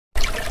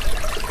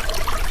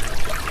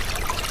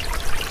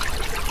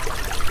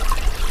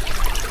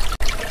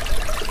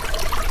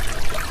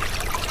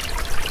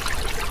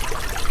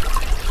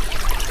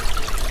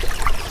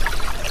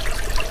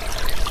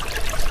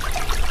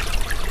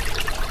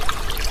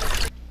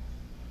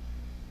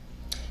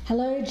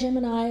Hello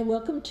Gemini,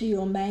 welcome to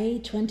your May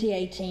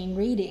 2018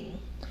 reading.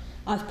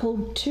 I've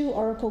pulled 2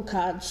 oracle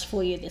cards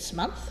for you this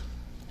month.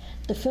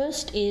 The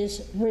first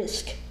is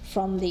Risk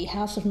from the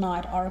House of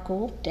Night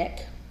Oracle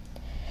deck.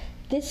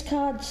 This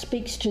card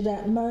speaks to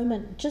that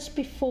moment just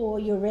before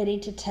you're ready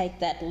to take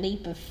that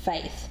leap of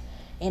faith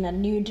in a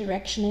new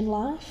direction in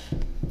life.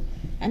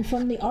 And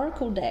from the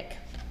oracle deck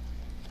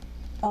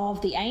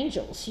of the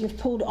angels, you've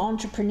pulled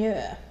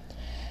Entrepreneur.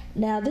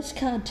 Now this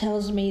card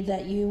tells me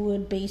that you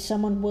would be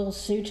someone well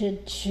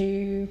suited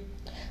to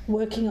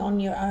working on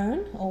your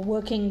own or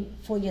working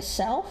for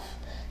yourself,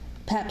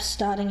 perhaps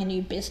starting a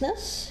new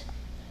business.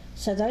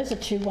 So those are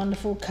 2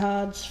 wonderful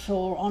cards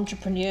for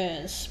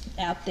entrepreneurs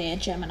out there,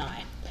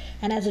 Gemini.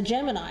 And as a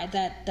Gemini,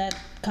 that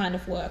kind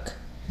of work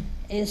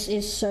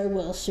is so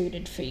well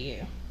suited for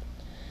you.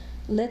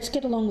 Let's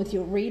get along with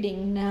your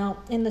reading. Now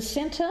in the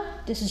center,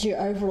 this is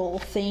your overall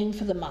theme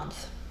for the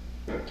month.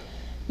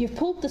 You've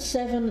pulled the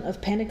 7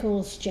 of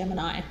Pentacles,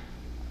 Gemini.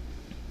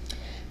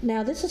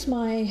 Now this is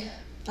I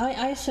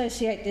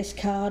associate this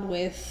card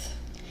with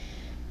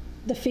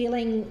the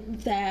feeling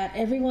that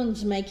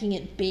everyone's making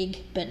it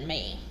big but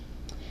me.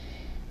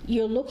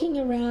 You're looking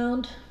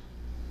around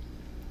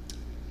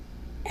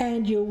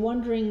and you're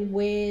wondering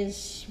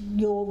where's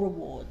your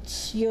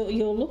rewards.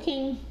 You're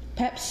looking,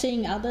 perhaps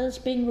seeing others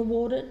being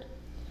rewarded,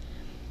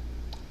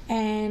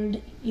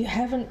 and you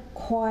haven't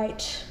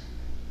quite.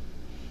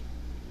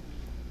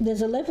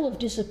 There's a level of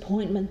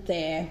disappointment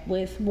there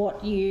with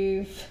what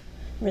you've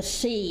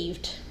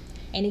received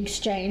in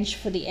exchange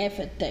for the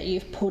effort that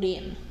you've put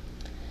in.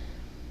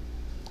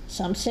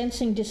 So I'm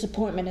sensing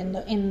disappointment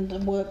in the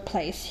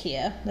workplace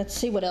here. Let's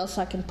see what else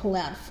I can pull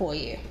out for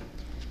you,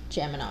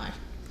 Gemini.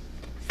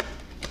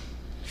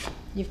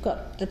 You've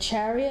got the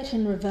Chariot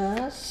in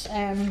reverse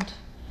and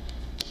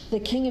the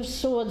King of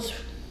Swords.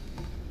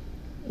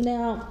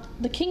 Now,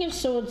 the King of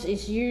Swords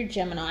is you,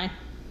 Gemini.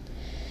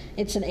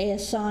 It's an air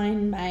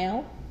sign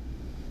male.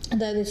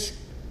 Though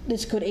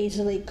this could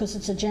easily, because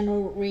it's a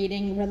general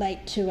reading,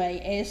 relate to a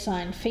air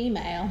sign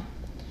female.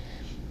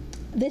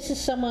 This is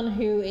someone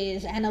who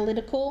is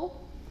analytical,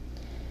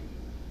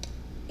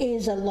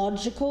 is a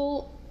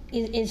logical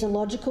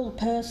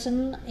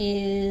person,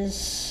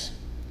 is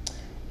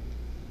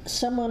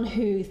someone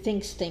who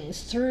thinks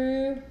things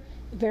through,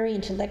 very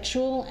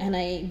intellectual, and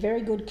a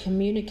very good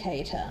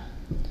communicator.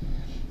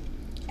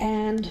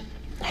 And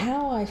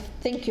how I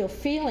think you're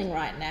feeling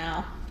right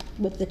now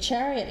with the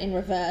Chariot in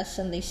reverse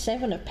and the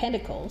 7 of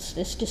Pentacles,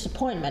 this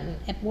disappointment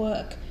at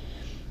work,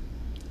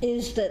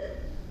 is that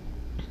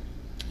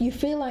you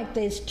feel like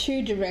there's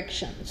 2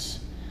 directions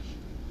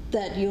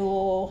that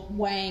you're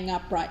weighing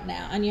up right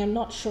now and you're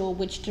not sure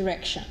which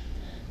direction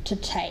to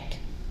take.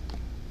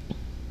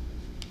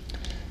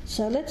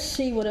 So let's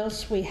see what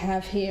else we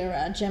have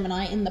here,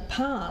 Gemini. In the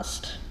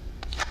past,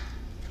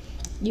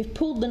 you've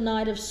pulled the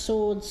Knight of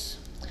Swords.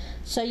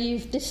 So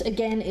this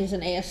again is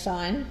an air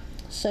sign.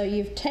 So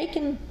you've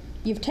taken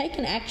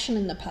action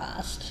in the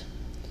past,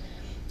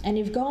 and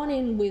you've gone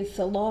in with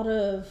a lot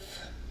of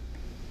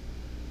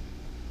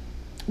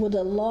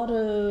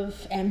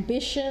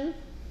ambition.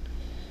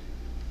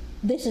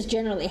 This is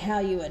generally how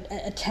you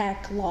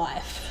attack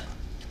life.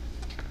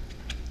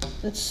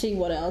 Let's see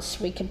what else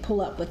we can pull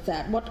up with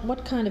that.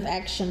 What kind of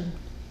action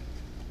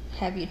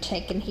have you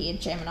taken here,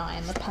 Gemini,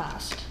 in the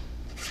past?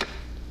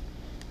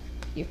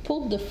 You've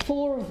pulled the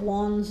 4 of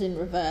Wands in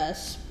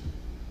reverse.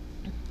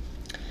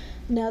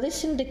 Now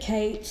this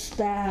indicates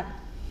that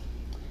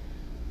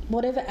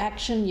whatever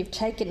action you've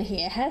taken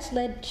here has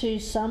led to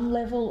some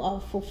level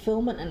of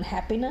fulfillment and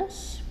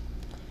happiness.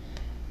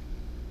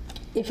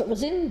 If it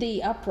was in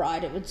the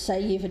upright, it would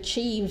say you've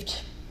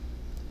achieved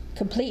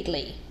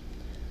completely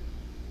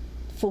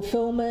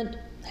fulfillment,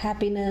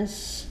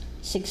 happiness,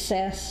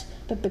 success.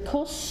 But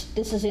because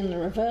this is in the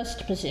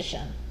reversed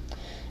position,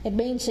 it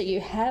means that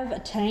you have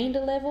attained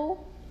a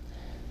level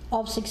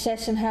of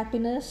success and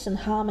happiness and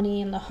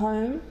harmony in the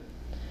home,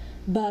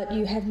 but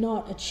you have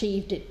not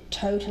achieved it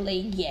totally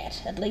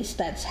yet. At least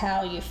that's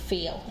how you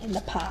feel in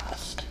the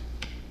past.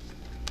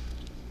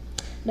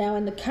 Now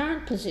in the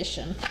current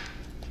position,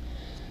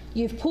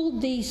 you've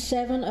pulled the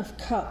 7 of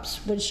Cups,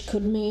 which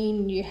could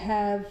mean you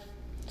have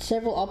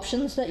several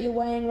options that you're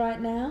weighing right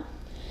now.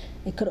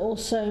 It could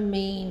also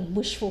mean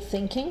wishful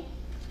thinking.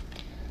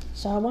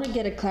 So I want to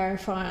get a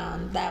clarify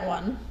on that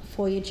one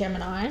for you,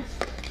 Gemini.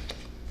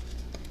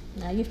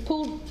 Now you've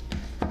pulled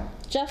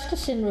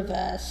Justice in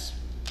reverse.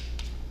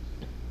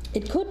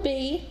 It could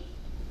be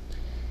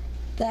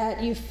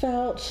that you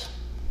felt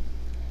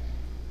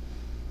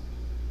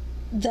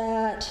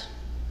that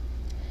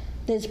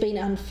there's been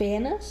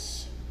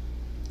unfairness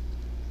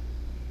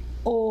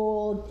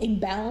or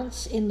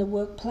imbalance in the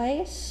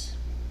workplace.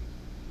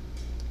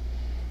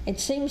 It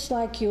seems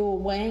like you're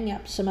weighing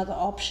up some other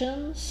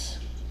options.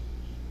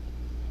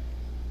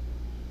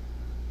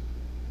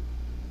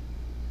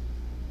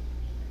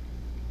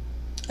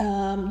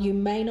 You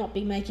may not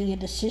be making a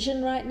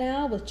decision right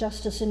now with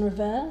Justice in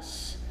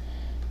reverse,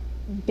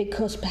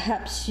 because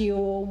perhaps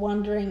you're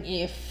wondering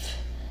if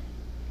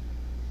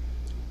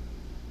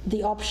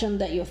the option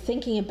that you're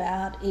thinking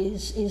about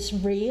is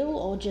real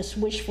or just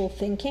wishful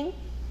thinking.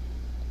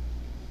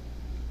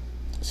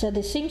 So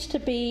there seems to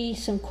be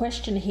some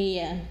question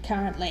here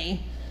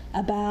currently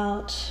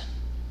about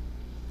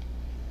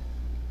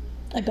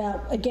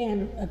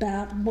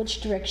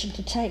which direction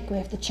to take. We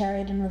have the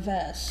Chariot in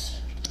reverse.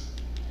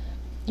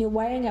 You're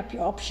weighing up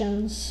your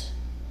options.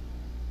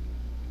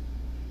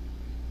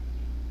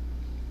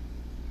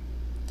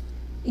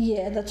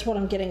 Yeah, that's what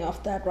I'm getting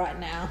off that right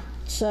now.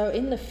 So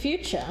in the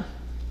future,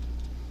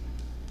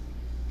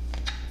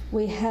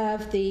 we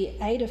have the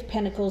Eight of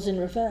Pentacles in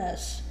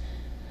reverse.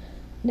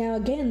 Now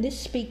again, this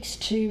speaks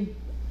to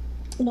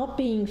not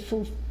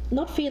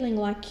feeling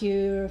like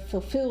you're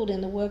fulfilled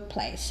in the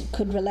workplace. It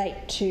could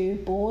relate to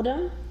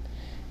boredom.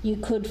 You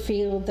could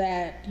feel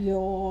that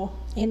you're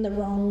in the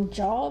wrong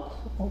job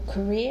or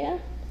career.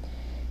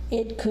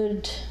 It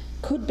could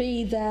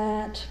be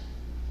that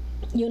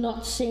you're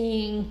not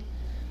feeling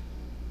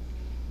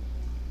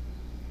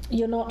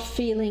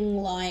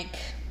like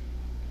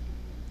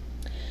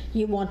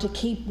you want to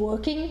keep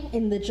working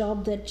in the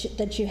job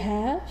that you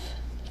have.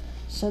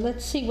 So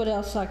let's see what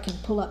else I can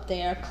pull up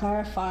there,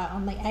 clarify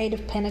on the Eight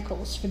of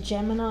Pentacles for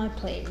Gemini,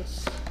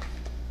 please.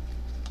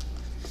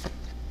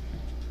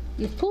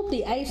 You've pulled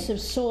the Ace of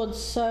Swords,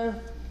 so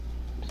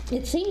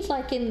it seems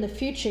like in the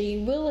future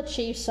you will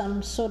achieve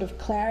some sort of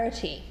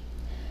clarity,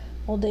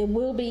 or there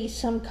will be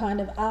some kind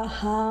of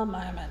aha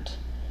moment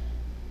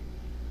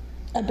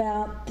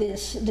about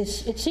this.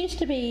 It seems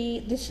to be,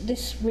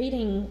 this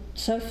reading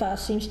so far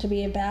seems to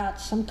be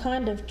about some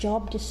kind of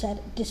job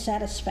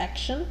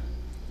dissatisfaction.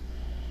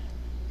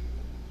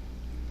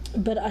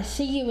 But I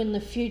see you in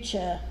the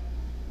future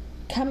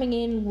coming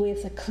in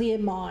with a clear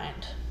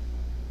mind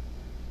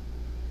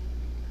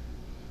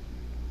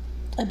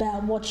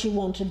about what you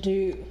want to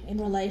do in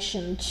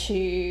relation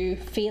to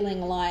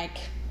feeling like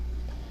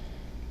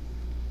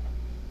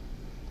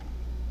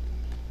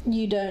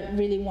you don't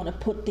really want to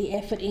put the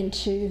effort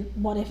into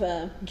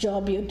whatever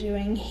job you're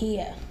doing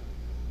here.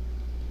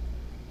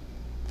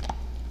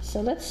 So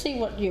let's see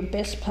what your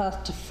best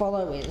path to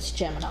follow is,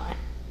 Gemini.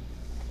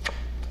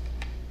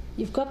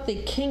 You've got the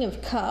King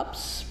of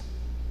Cups.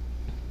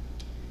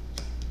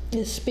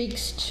 This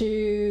speaks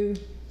to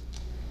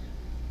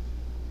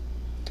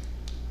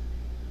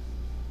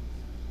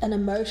an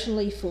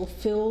emotionally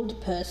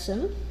fulfilled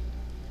person.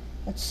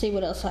 Let's see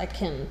what else I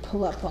can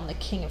pull up on the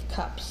King of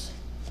Cups.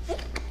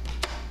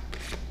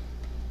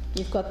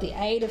 You've got the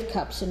Eight of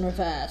Cups in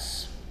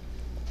reverse.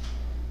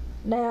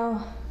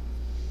 Now,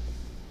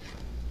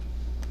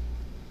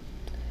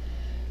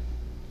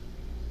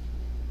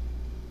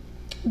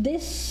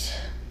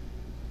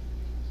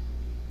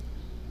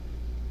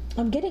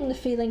 I'm getting the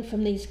feeling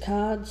from these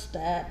cards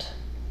that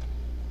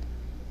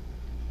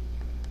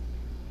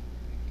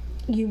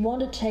you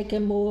want to take a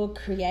more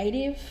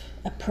creative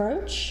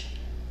approach.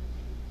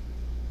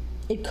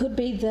 It could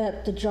be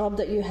that the job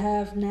that you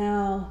have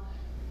now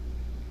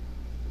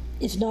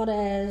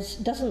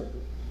doesn't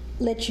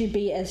let you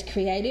be as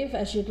creative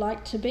as you'd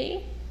like to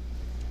be.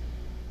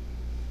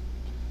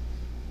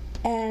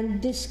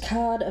 And this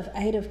card of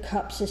Eight of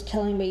Cups is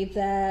telling me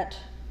that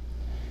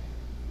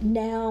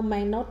now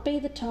may not be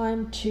the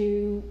time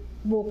to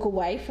walk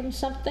away from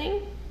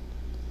something.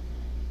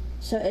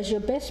 So as your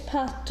best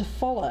path to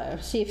follow,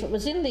 see, if it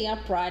was in the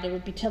upright, it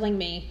would be telling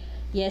me,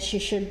 yes,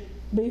 you should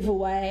move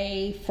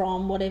away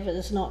from whatever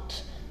is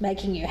not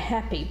making you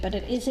happy, but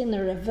it is in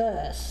the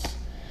reverse.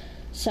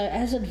 So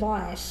as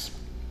advice,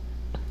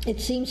 it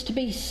seems to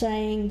be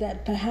saying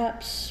that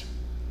perhaps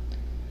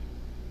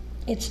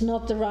it's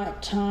not the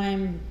right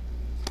time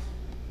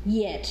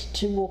yet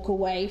to walk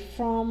away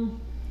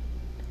from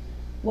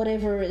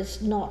whatever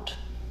is not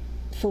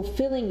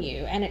fulfilling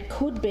you. And it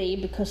could be,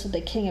 because of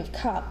the King of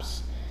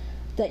Cups,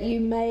 that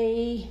you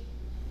may,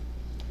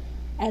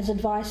 as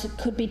advice, it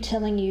could be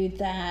telling you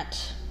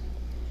that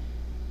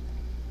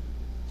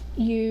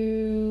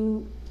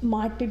you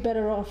might be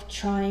better off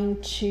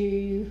trying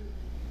to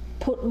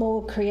put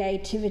more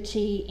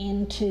creativity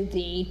into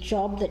the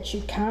job that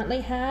you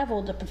currently have,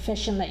 or the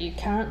profession that you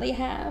currently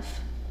have.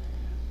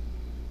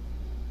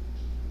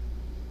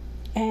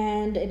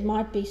 And it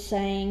might be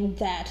saying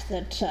that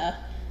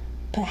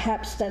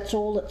perhaps that's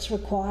all that's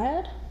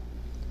required.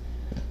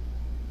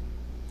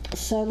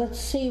 So let's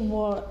see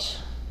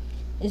what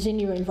is in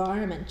your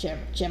environment,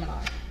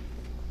 Gemini.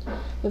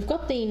 We've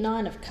got the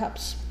Nine of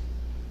Cups.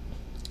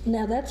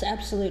 Now that's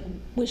absolute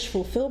wish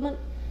fulfillment,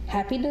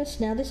 happiness.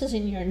 Now this is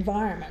in your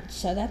environment,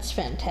 so that's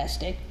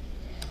fantastic.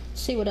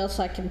 Let's see what else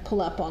I can pull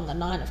up on the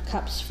Nine of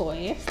Cups for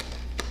you.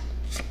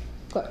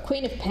 We've got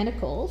Queen of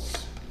Pentacles.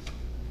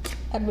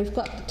 And we've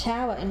got the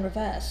Tower in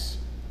reverse.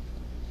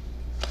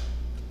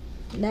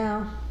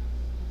 Now,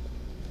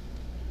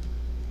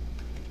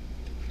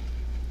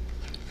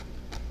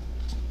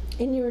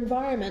 in your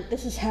environment,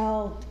 this is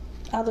how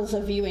others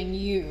are viewing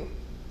you,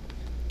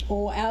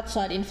 or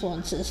outside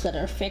influences that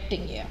are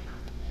affecting you.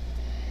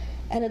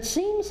 And it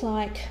seems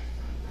like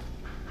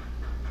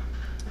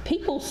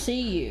people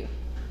see you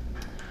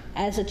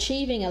as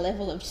achieving a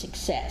level of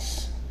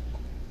success.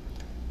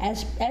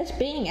 as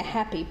being a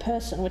happy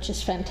person, which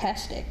is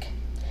fantastic.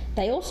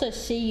 They also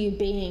see you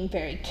being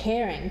very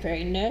caring,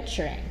 very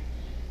nurturing,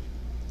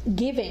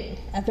 giving,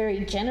 a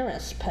very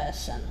generous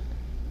person,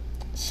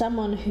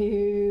 someone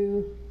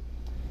who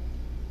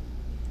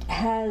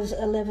has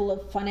a level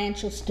of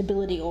financial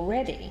stability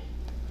already.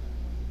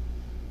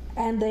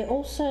 And they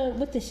also,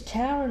 with this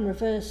Tower in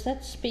reverse,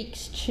 that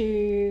speaks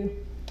to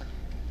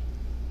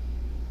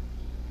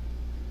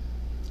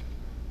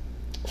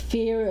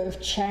fear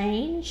of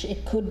change.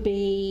 It could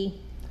be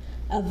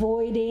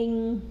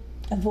avoiding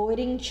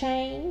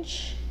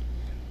change,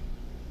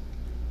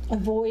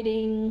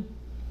 avoiding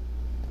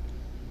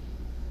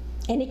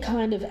any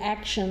kind of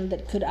action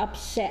that could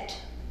upset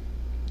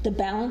the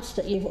balance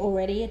that you've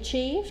already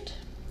achieved.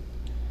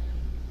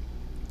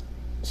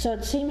 So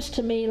it seems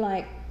to me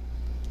like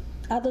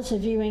others are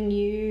viewing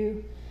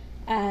you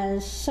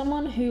as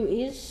someone who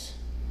is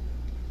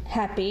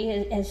happy,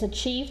 has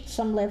achieved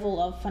some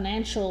level of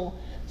financial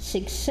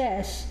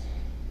success,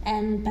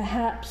 and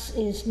perhaps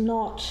is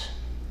not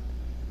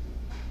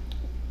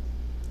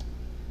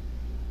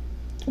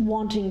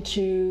wanting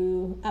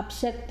to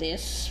upset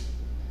this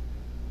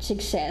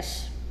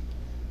success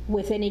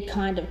with any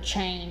kind of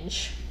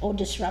change or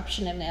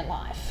disruption in their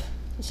life,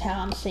 is how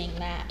I'm seeing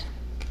that.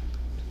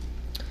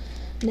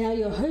 Now,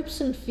 your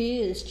hopes and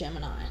fears,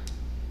 Gemini.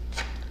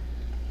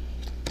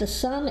 The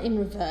Sun in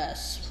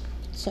reverse.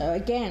 So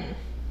again,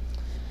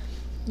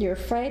 you're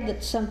afraid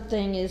that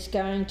something is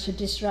going to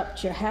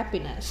disrupt your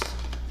happiness.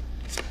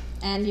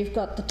 And you've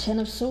got the Ten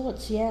of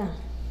Swords, yeah.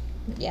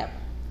 Yep.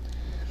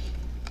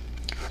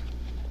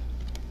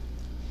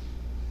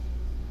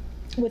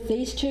 With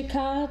these two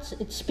cards,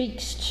 it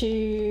speaks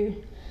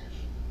to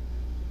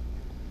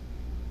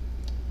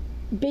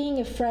being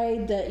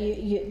afraid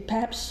that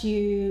perhaps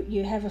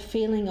you have a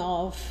feeling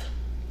of,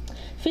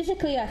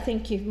 physically I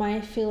think you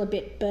may feel a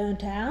bit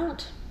burnt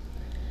out,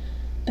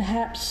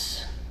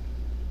 perhaps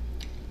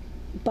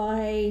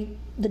by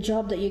the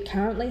job that you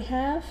currently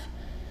have.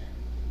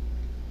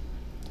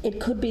 It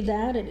could be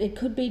that, it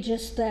could be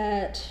just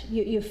that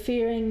you're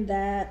fearing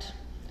that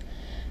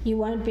you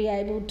won't be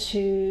able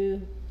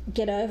to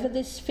get over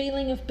this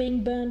feeling of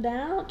being burned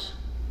out.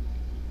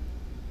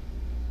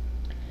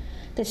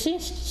 There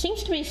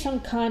seems to be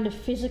some kind of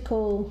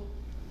physical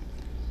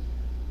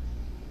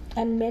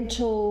and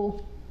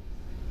mental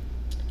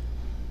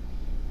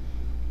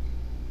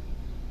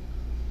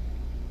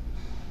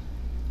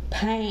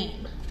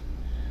pain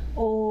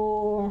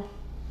or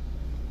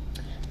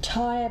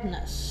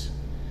tiredness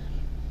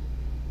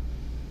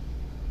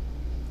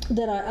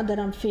that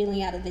I'm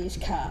feeling out of these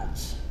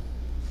cards.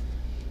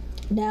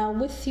 Now,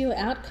 with your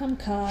outcome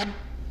card,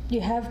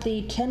 you have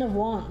the Ten of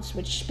Wands,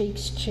 which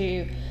speaks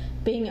to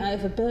being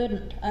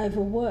overburdened,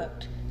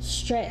 overworked,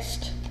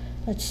 stressed.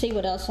 Let's see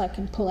what else I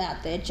can pull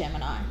out there,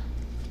 Gemini.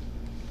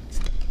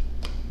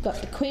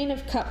 Got the Queen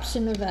of Cups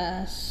in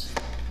reverse.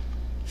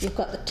 You've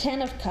got the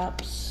Ten of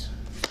Cups.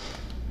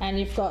 And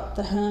you've got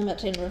the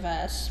Hermit in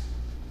reverse.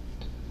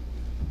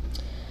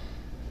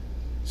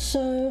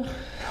 So,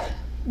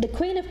 the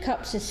Queen of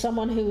Cups is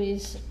someone who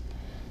is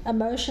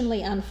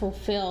emotionally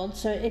unfulfilled.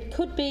 So it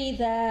could be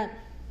that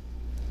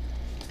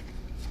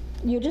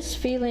you're just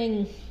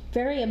feeling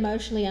very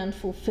emotionally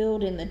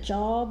unfulfilled in the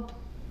job.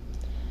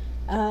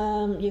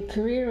 Your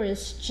career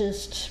is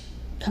just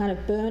kind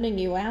of burning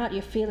you out.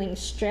 You're feeling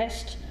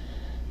stressed,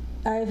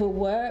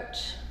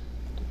 overworked,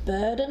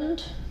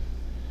 burdened.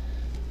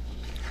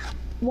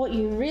 What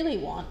you really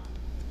want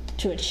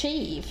to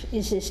achieve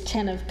is this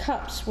Ten of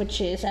Cups,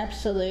 which is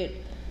absolute.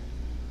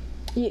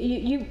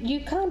 You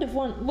kind of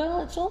want,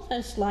 well, it's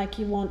almost like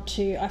you want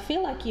to, I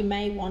feel like you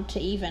may want to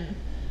even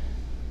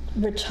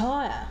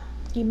retire.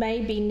 You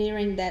may be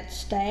nearing that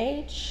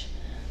stage,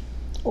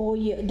 or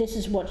this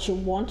is what you're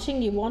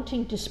wanting. You're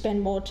wanting to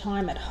spend more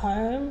time at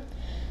home,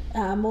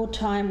 more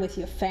time with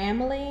your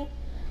family.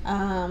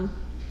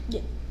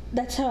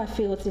 That's how I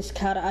feel with this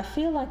card. I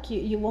feel like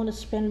you want to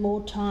spend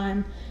more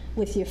time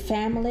with your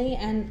family,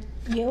 and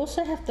you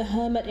also have the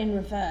Hermit in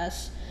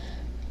reverse,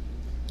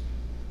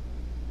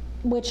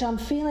 which I'm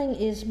feeling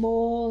is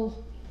more,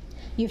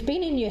 you've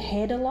been in your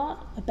head a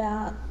lot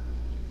about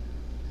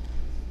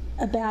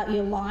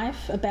your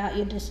life, about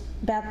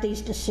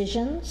these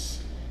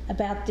decisions,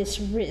 about this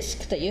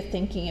risk that you're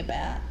thinking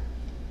about.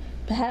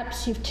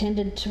 Perhaps you've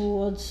tended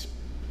towards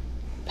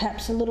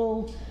perhaps a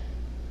little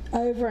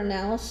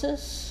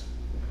over-analysis,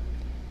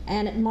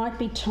 and it might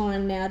be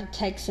time now to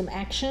take some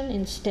action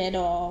instead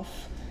of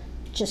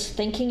just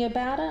thinking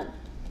about it.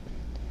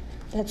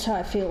 That's how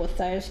I feel with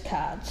those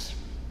cards.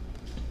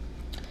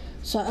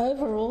 So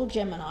overall,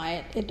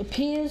 Gemini, it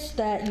appears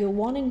that you're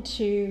wanting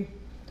to,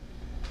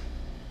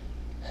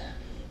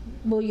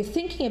 well, you're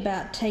thinking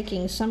about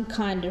taking some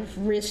kind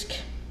of risk,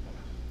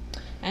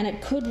 and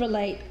it could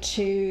relate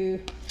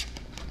to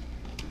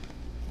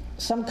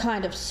some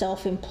kind of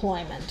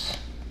self-employment.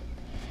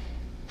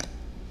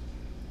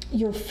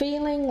 You're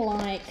feeling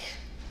like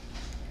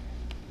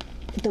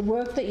the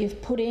work that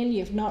you've put in,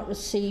 you've not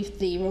received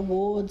the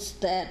rewards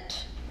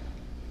that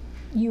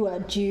You are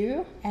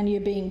due and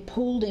you're being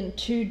pulled in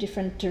two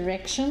different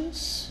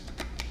directions.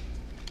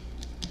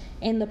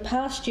 In the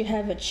past, you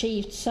have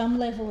achieved some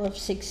level of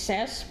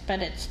success,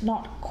 but it's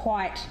not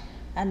quite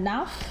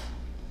enough.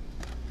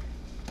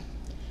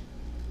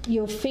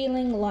 You're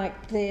feeling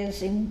like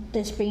there's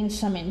been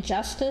some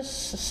injustice,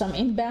 some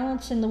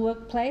imbalance in the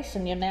workplace,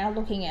 and you're now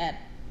looking at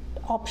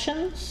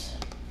options.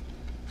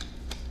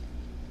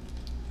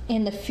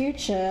 In the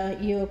future,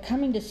 you're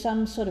coming to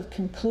some sort of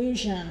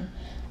conclusion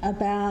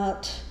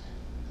about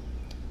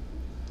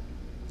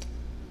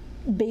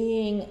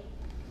being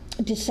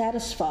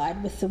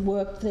dissatisfied with the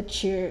work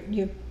that you're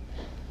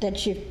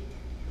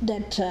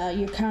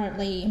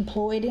currently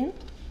employed in.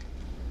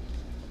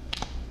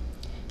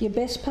 Your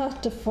best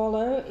path to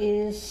follow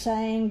is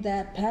saying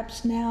that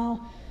perhaps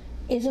now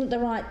isn't the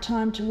right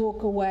time to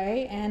walk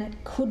away, and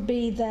it could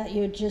be that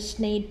you just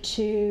need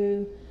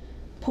to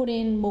put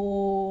in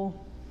more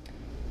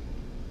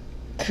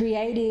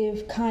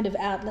creative kind of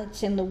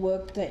outlets in the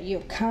work that you're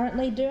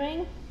currently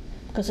doing,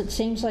 because it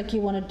seems like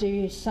you want to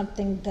do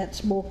something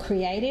that's more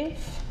creative.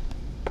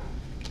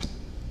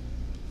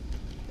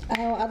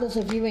 How others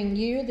are viewing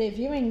you, they're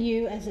viewing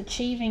you as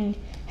achieving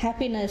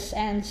happiness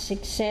and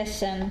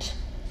success and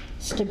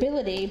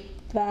stability,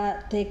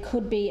 but there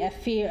could be a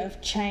fear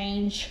of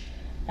change,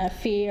 a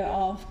fear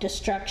of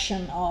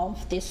destruction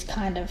of this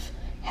kind of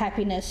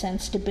happiness and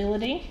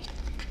stability.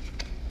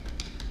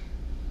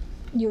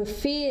 You're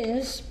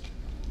fearing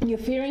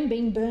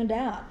being burned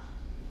out,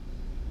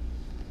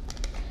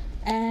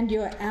 and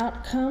your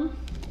outcome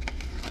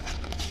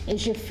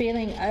is you're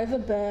feeling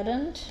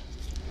overburdened,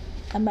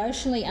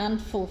 emotionally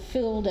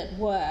unfulfilled at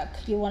work.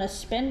 You want to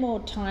spend more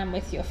time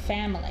with your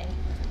family,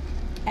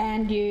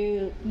 and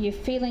you're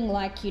feeling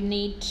like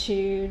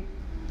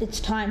it's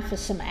time for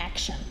some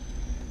action.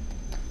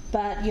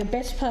 But your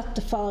best path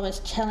to follow is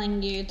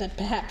telling you that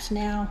perhaps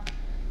now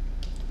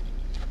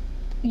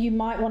you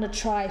might want to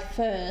try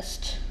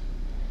first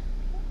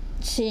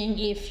seeing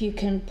if you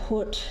can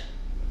put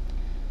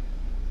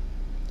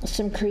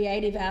some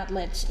creative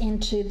outlets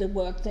into the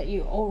work that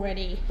you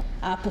already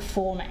are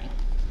performing.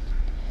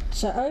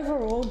 So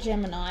overall,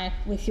 Gemini,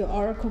 with your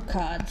oracle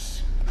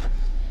cards,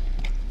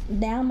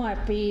 now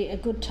might be a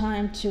good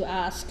time to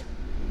ask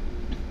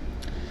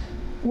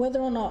whether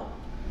or not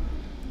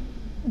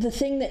the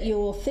thing that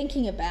you're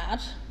thinking about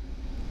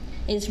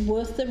is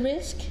worth the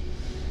risk,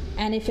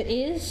 and if it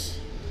is,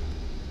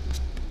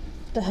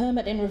 the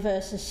Hermit in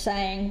reverse is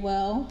saying,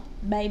 well,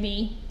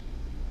 maybe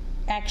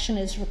action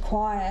is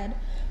required.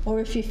 Or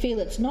if you feel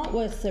it's not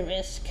worth the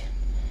risk,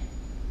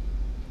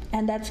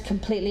 and that's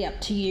completely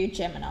up to you,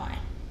 Gemini.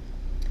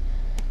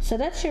 So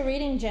that's your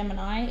reading,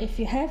 Gemini. If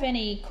you have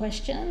any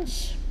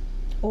questions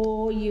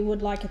or you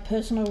would like a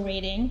personal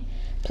reading,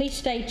 please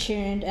stay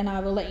tuned and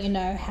I will let you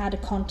know how to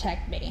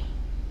contact me.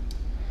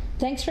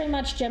 Thanks very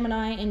much,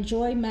 Gemini.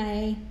 Enjoy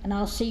May, and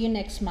I'll see you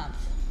next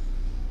month.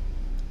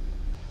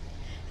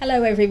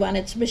 Hello everyone,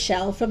 it's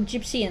Michelle from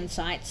Gypsy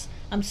Insights.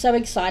 I'm so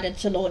excited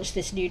to launch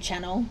this new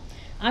channel.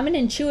 I'm an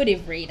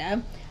intuitive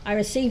reader. I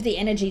receive the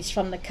energies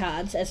from the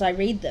cards as I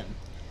read them.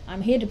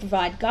 I'm here to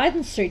provide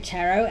guidance through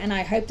tarot, and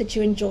I hope that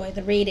you enjoy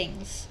the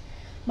readings.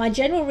 My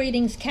general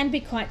readings can be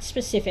quite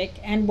specific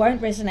and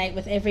won't resonate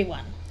with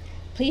everyone.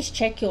 Please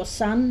check your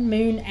sun,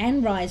 moon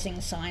and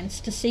rising signs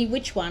to see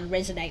which one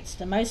resonates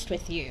the most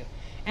with you.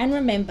 And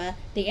remember,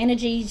 the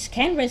energies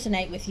can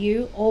resonate with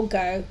you or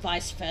go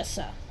vice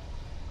versa.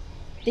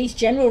 These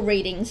general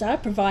readings are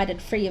provided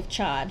free of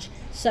charge,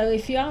 so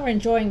if you are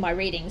enjoying my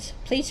readings,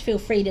 please feel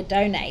free to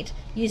donate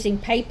using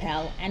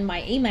PayPal and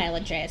my email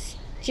address,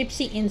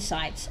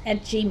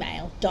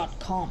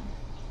 gypsyinsights@gmail.com.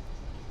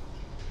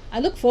 I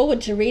look forward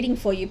to reading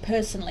for you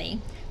personally.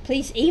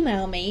 Please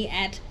email me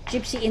at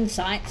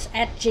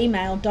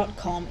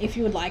gypsyinsights@gmail.com if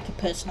you would like a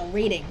personal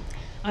reading.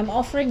 I'm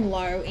offering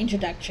low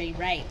introductory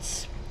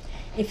rates.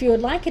 If you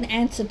would like an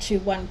answer to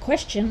one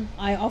question,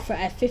 I offer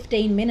a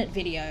 15-minute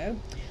video.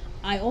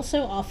 I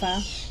also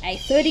offer a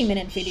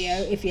 30-minute video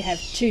if you have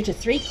 2 to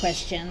 3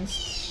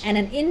 questions, and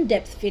an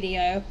in-depth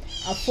video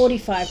of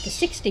 45 to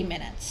 60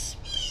 minutes.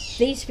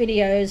 These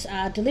videos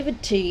are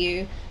delivered to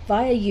you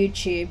via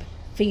YouTube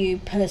for you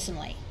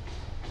personally.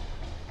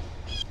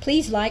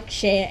 Please like,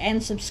 share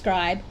and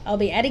subscribe. I'll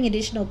be adding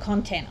additional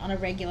content on a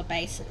regular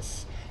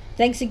basis.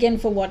 Thanks again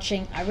for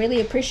watching. I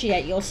really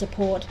appreciate your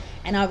support,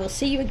 and I will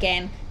see you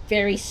again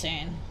very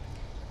soon.